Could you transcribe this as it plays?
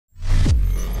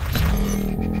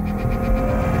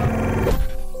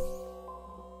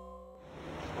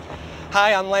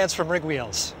Hi, I'm Lance from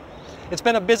RigWheels. It's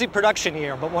been a busy production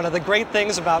year, but one of the great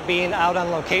things about being out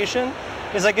on location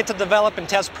is I get to develop and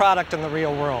test product in the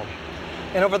real world.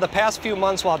 And over the past few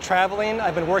months while traveling,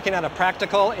 I've been working on a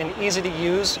practical and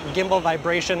easy-to-use gimbal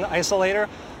vibration isolator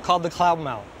called the Cloud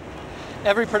Mount.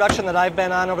 Every production that I've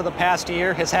been on over the past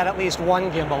year has had at least one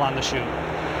gimbal on the shoot.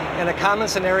 And a common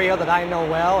scenario that I know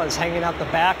well is hanging out the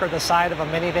back or the side of a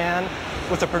minivan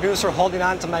with a producer holding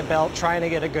onto my belt trying to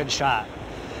get a good shot.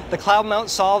 The Cloud Mount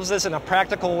solves this in a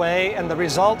practical way, and the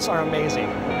results are amazing.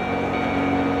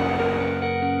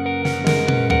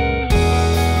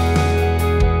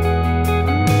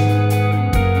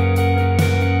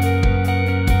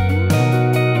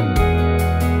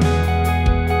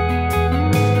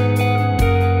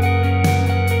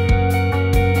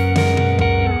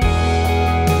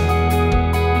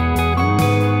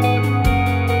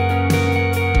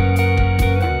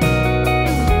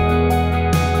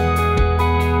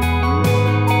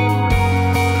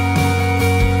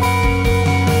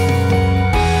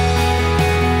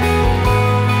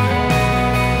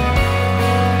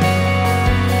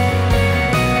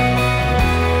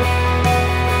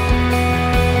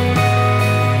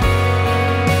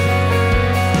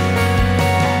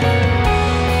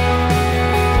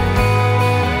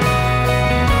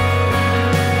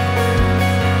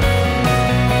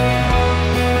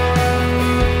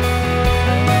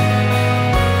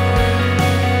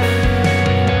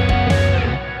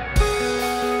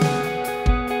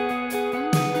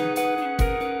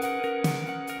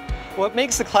 What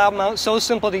makes the Cloud Mount so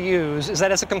simple to use is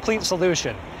that it's a complete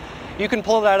solution. You can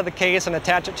pull it out of the case and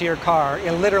attach it to your car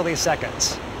in literally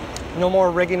seconds. No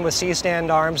more rigging with C-stand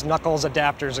arms, knuckles,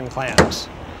 adapters, and clamps.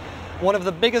 One of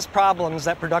the biggest problems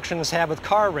that productions have with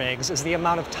car rigs is the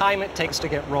amount of time it takes to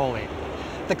get rolling.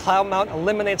 The Cloud Mount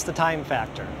eliminates the time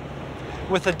factor.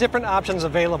 With the different options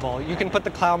available, you can put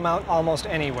the Cloud Mount almost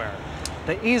anywhere.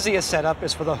 The easiest setup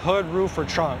is for the hood, roof, or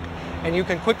trunk, and you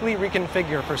can quickly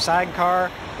reconfigure for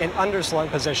sidecar and underslung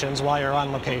positions while you're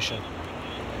on location.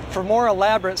 For more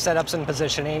elaborate setups and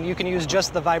positioning, you can use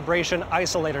just the vibration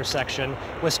isolator section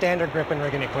with standard grip and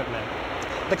rigging equipment.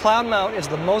 The Cloud Mount is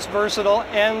the most versatile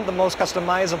and the most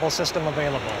customizable system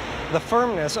available. The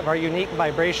firmness of our unique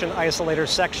vibration isolator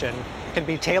section can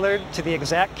be tailored to the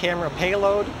exact camera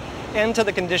payload and to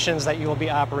the conditions that you will be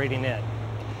operating in.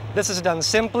 This is done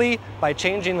simply by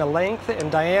changing the length and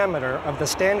diameter of the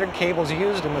standard cables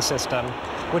used in the system,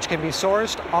 which can be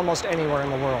sourced almost anywhere in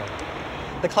the world.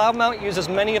 The Cloud Mount uses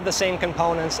many of the same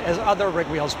components as other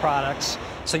RigWheels products,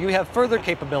 so you have further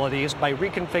capabilities by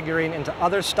reconfiguring into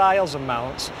other styles of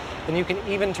mounts, and you can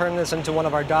even turn this into one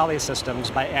of our dolly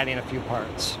systems by adding a few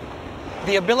parts.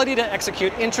 The ability to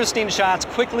execute interesting shots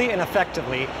quickly and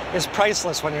effectively is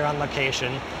priceless when you're on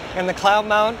location, and the Cloud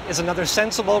Mount is another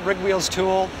sensible RigWheels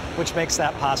tool which makes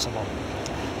that possible.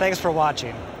 Thanks for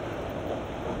watching.